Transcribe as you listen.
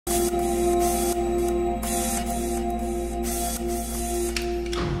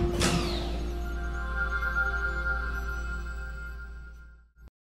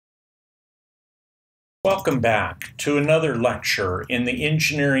Welcome back to another lecture in the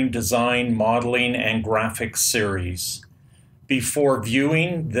Engineering Design, Modeling, and Graphics series. Before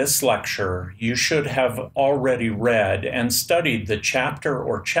viewing this lecture, you should have already read and studied the chapter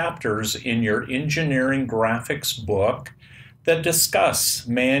or chapters in your engineering graphics book that discuss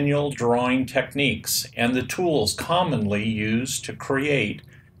manual drawing techniques and the tools commonly used to create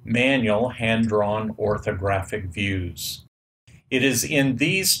manual hand-drawn orthographic views. It is in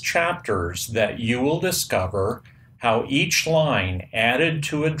these chapters that you will discover how each line added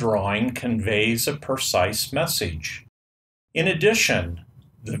to a drawing conveys a precise message. In addition,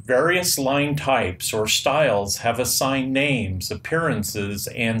 the various line types or styles have assigned names, appearances,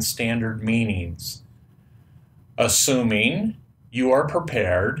 and standard meanings. Assuming you are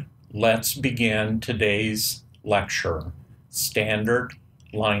prepared, let's begin today's lecture, Standard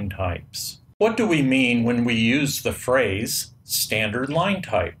Line Types. What do we mean when we use the phrase standard line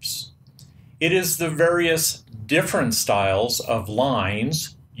types? It is the various different styles of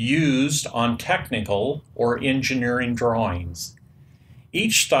lines used on technical or engineering drawings.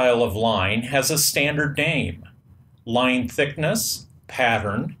 Each style of line has a standard name, line thickness,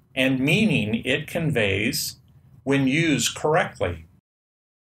 pattern, and meaning it conveys when used correctly.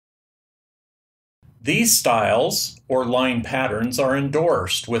 These styles or line patterns are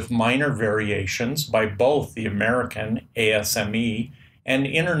endorsed with minor variations by both the American ASME and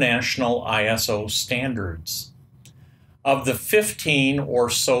international ISO standards. Of the 15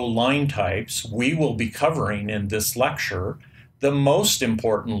 or so line types we will be covering in this lecture, the most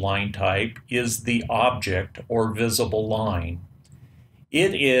important line type is the object or visible line.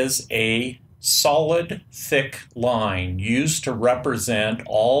 It is a solid, thick line used to represent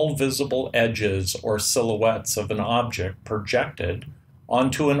all visible edges or silhouettes of an object projected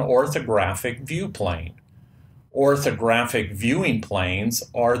onto an orthographic view plane. Orthographic viewing planes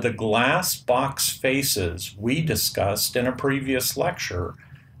are the glass box faces we discussed in a previous lecture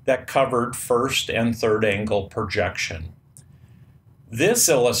that covered first and third angle projection. This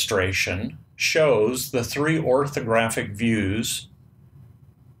illustration shows the three orthographic views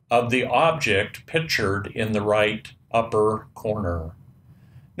of the object pictured in the right upper corner.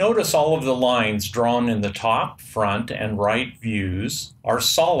 Notice all of the lines drawn in the top, front, and right views are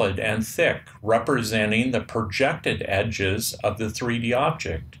solid and thick, representing the projected edges of the 3D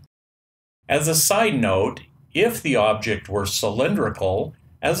object. As a side note, if the object were cylindrical,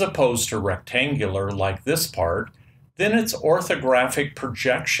 as opposed to rectangular like this part, then its orthographic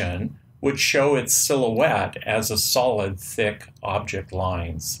projection would show its silhouette as a solid, thick object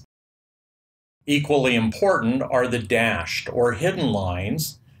lines. Equally important are the dashed or hidden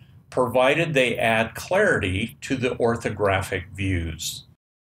lines, provided they add clarity to the orthographic views.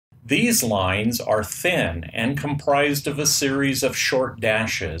 These lines are thin and comprised of a series of short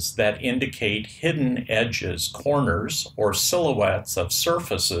dashes that indicate hidden edges, corners, or silhouettes of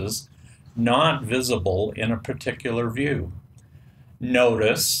surfaces not visible in a particular view.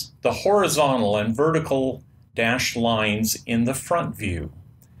 Notice the horizontal and vertical dashed lines in the front view.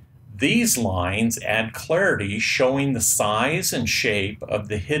 These lines add clarity, showing the size and shape of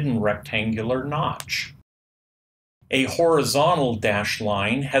the hidden rectangular notch. A horizontal dashed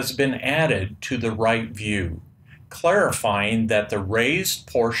line has been added to the right view, clarifying that the raised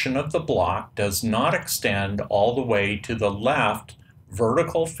portion of the block does not extend all the way to the left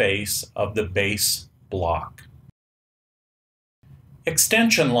vertical face of the base block.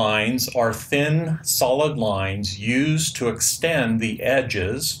 Extension lines are thin, solid lines used to extend the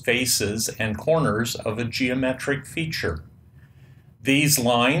edges, faces, and corners of a geometric feature. These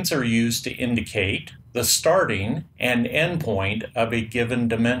lines are used to indicate the starting and end point of a given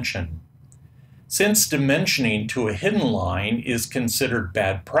dimension. Since dimensioning to a hidden line is considered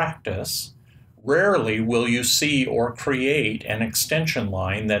bad practice, rarely will you see or create an extension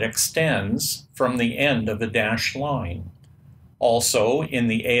line that extends from the end of a dashed line. Also, in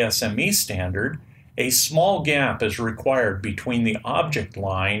the ASME standard, a small gap is required between the object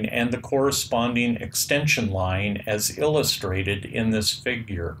line and the corresponding extension line as illustrated in this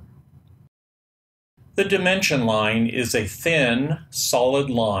figure. The dimension line is a thin, solid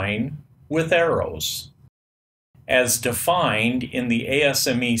line with arrows. As defined in the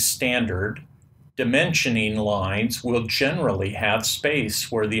ASME standard, dimensioning lines will generally have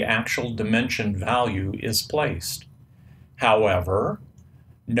space where the actual dimension value is placed. However,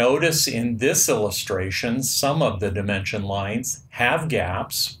 notice in this illustration some of the dimension lines have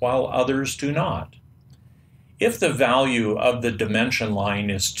gaps while others do not. If the value of the dimension line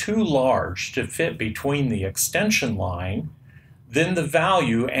is too large to fit between the extension line, then the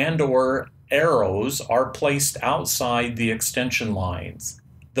value and/or arrows are placed outside the extension lines.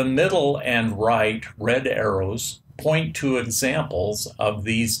 The middle and right red arrows point to examples of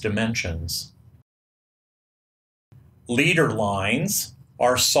these dimensions. Leader lines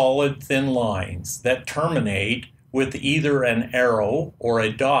are solid thin lines that terminate with either an arrow or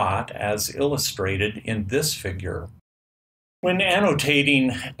a dot as illustrated in this figure. When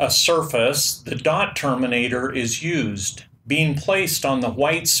annotating a surface, the dot terminator is used, being placed on the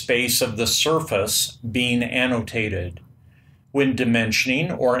white space of the surface being annotated. When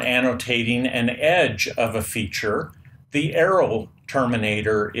dimensioning or annotating an edge of a feature, the arrow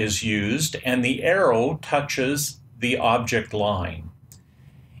terminator is used and the arrow touches the object line.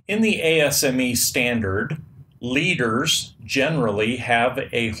 In the ASME standard, leaders generally have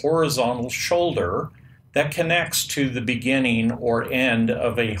a horizontal shoulder that connects to the beginning or end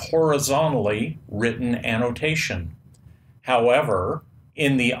of a horizontally written annotation. However,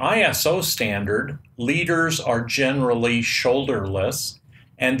 in the ISO standard, leaders are generally shoulderless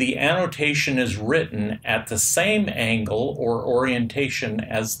and the annotation is written at the same angle or orientation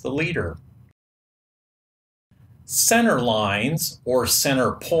as the leader. Center lines, or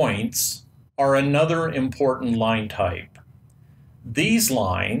center points, are another important line type. These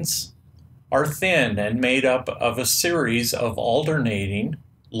lines are thin and made up of a series of alternating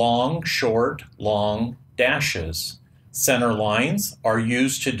long, short, long dashes. Center lines are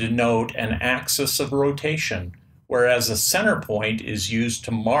used to denote an axis of rotation, whereas a center point is used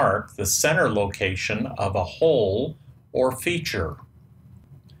to mark the center location of a whole or feature.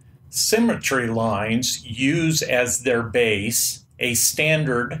 Symmetry lines use as their base a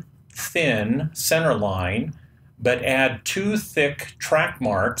standard thin center line, but add two thick track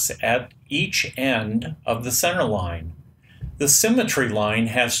marks at each end of the center line. The symmetry line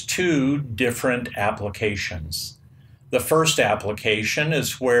has two different applications. The first application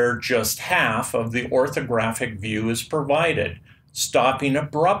is where just half of the orthographic view is provided, stopping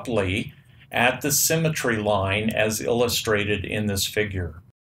abruptly at the symmetry line as illustrated in this figure.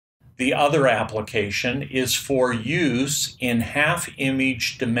 The other application is for use in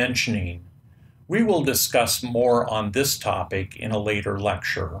half-image dimensioning. We will discuss more on this topic in a later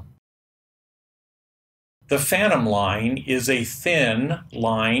lecture. The phantom line is a thin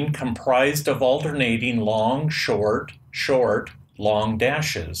line comprised of alternating long, short, short, long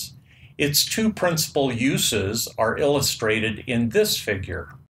dashes. Its two principal uses are illustrated in this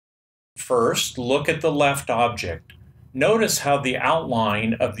figure. First, look at the left object. Notice how the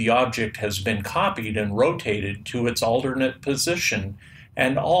outline of the object has been copied and rotated to its alternate position,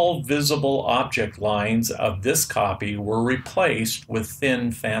 and all visible object lines of this copy were replaced with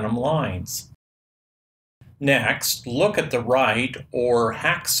thin phantom lines. Next, look at the right or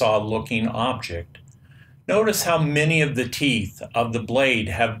hacksaw-looking object. Notice how many of the teeth of the blade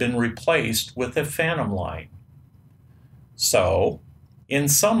have been replaced with a phantom line. So, in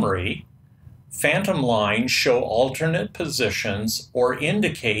summary, phantom lines show alternate positions or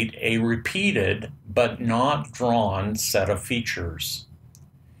indicate a repeated but not drawn set of features.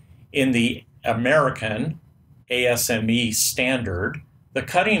 In the American ASME standard, the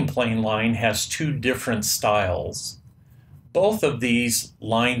cutting plane line has two different styles. Both of these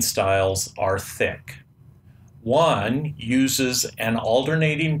line styles are thick. One uses an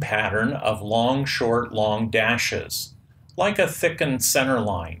alternating pattern of long, short, long dashes, like a thickened center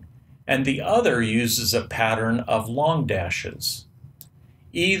line, and the other uses a pattern of long dashes.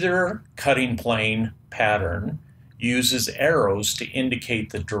 Either cutting plane pattern uses arrows to indicate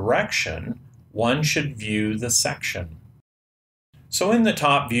the direction one should view the section. So in the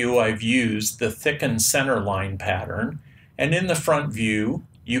top view, I've used the thickened center line pattern, and in the front view,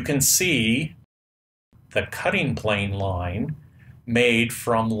 you can see the cutting plane line made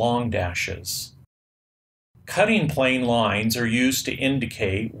from long dashes. Cutting plane lines are used to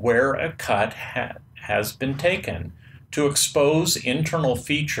indicate where a cut has been taken, to expose internal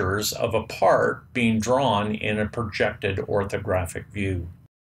features of a part being drawn in a projected orthographic view.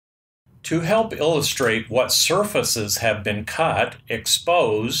 To help illustrate what surfaces have been cut,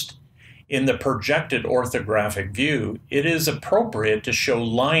 exposed, in the projected orthographic view, it is appropriate to show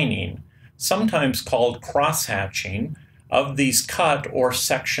lining, sometimes called cross-hatching, of these cut or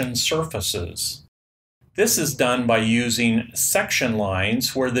section surfaces. This is done by using section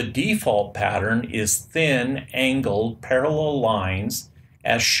lines where the default pattern is thin, angled, parallel lines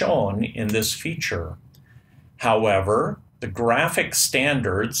as shown in this feature. However, the graphic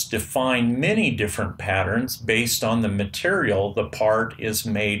standards define many different patterns based on the material the part is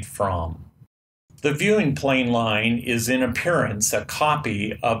made from. The viewing plane line is in appearance a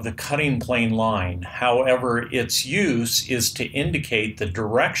copy of the cutting plane line. However, its use is to indicate the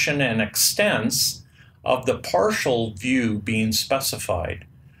direction and extents of the partial view being specified.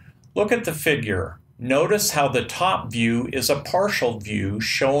 Look at the figure. Notice how the top view is a partial view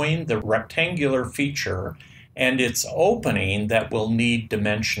showing the rectangular feature and its opening that will need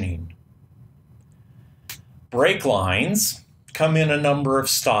dimensioning. Break lines come in a number of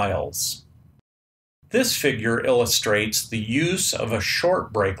styles. This figure illustrates the use of a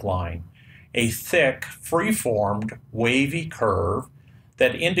short break line, a thick, free-formed, wavy curve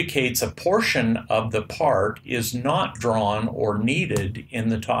that indicates a portion of the part is not drawn or needed in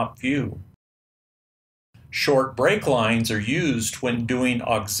the top view. Short break lines are used when doing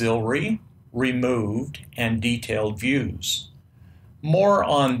auxiliary, removed, and detailed views. More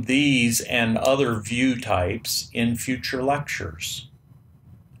on these and other view types in future lectures.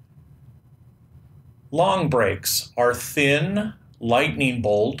 Long breaks are thin, lightning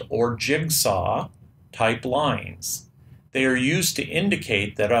bolt or jigsaw type lines. They are used to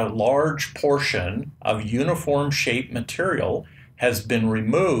indicate that a large portion of uniform shaped material has been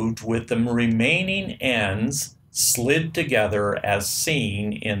removed with the remaining ends slid together as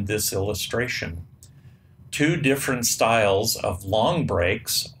seen in this illustration. Two different styles of long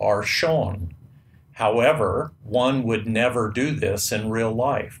breaks are shown. However, one would never do this in real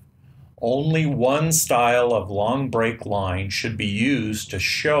life. Only one style of long break line should be used to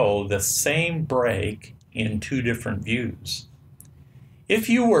show the same break in two different views. If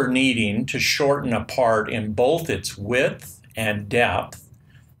you were needing to shorten a part in both its width and depth,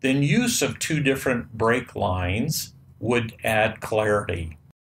 then use of two different break lines would add clarity.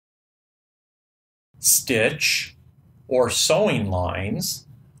 Stitch or sewing lines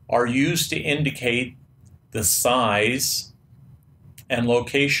are used to indicate the size and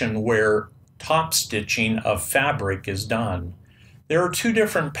location where top stitching of fabric is done. There are two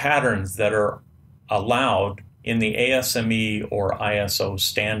different patterns that are allowed in the ASME or ISO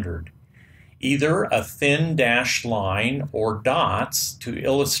standard. Either a thin dashed line or dots to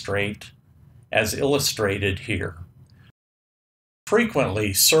illustrate as illustrated here.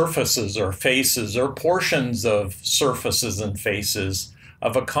 Frequently, surfaces or faces or portions of surfaces and faces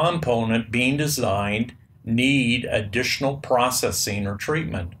of a component being designed need additional processing or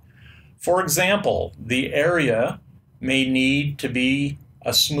treatment. For example, the area may need to be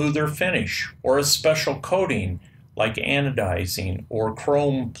a smoother finish or a special coating like anodizing or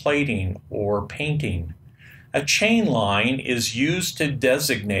chrome plating or painting. A chain line is used to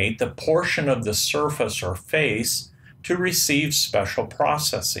designate the portion of the surface or face to receive special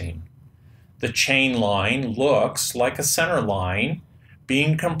processing. The chain line looks like a center line,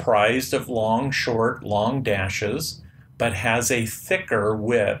 being comprised of long, short, long dashes, but has a thicker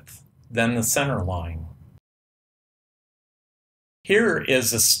width than the center line. Here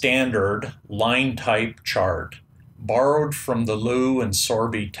is a standard line type chart, borrowed from the Liu and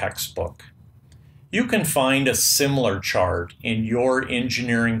Sorby textbook. You can find a similar chart in your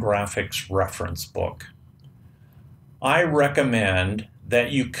engineering graphics reference book. I recommend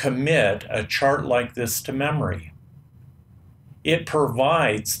that you commit a chart like this to memory. It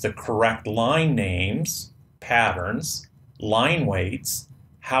provides the correct line names, patterns, line weights.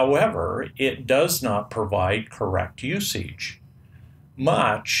 However, it does not provide correct usage.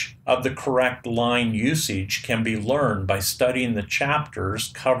 Much of the correct line usage can be learned by studying the chapters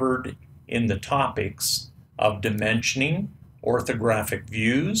covered in the topics of dimensioning, orthographic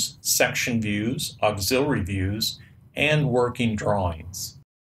views, section views, auxiliary views, and working drawings.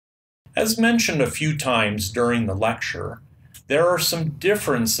 As mentioned a few times during the lecture, there are some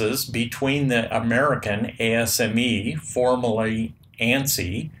differences between the American ASME, formerly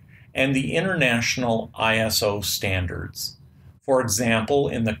ANSI, and the international ISO standards. For example,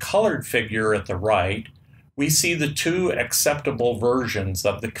 in the colored figure at the right, we see the two acceptable versions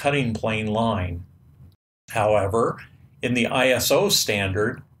of the cutting plane line. However, in the ISO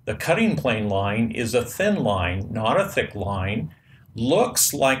standard, the cutting plane line is a thin line, not a thick line,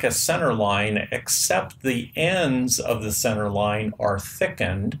 looks like a center line except the ends of the center line are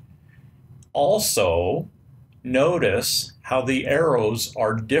thickened. Also, notice how the arrows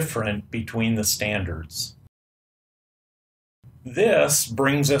are different between the standards. This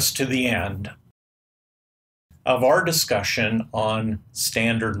brings us to the end of our discussion on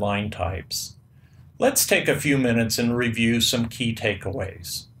standard line types. Let's take a few minutes and review some key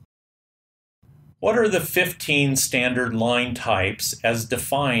takeaways. What are the 15 standard line types as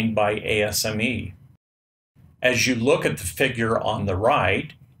defined by ASME? As you look at the figure on the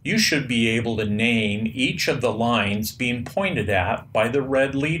right, you should be able to name each of the lines being pointed at by the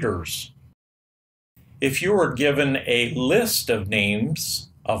red leaders. If you were given a list of names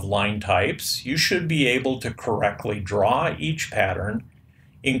of line types, you should be able to correctly draw each pattern,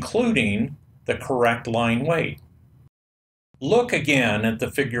 including the correct line weight. Look again at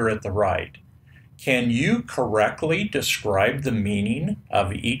the figure at the right. Can you correctly describe the meaning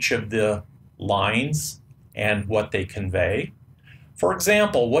of each of the lines and what they convey? For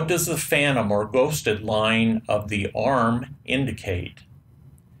example, what does the phantom or ghosted line of the arm indicate?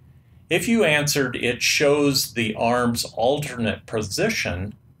 If you answered it shows the arm's alternate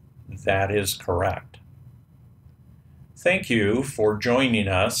position, that is correct. Thank you for joining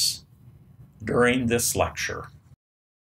us during this lecture.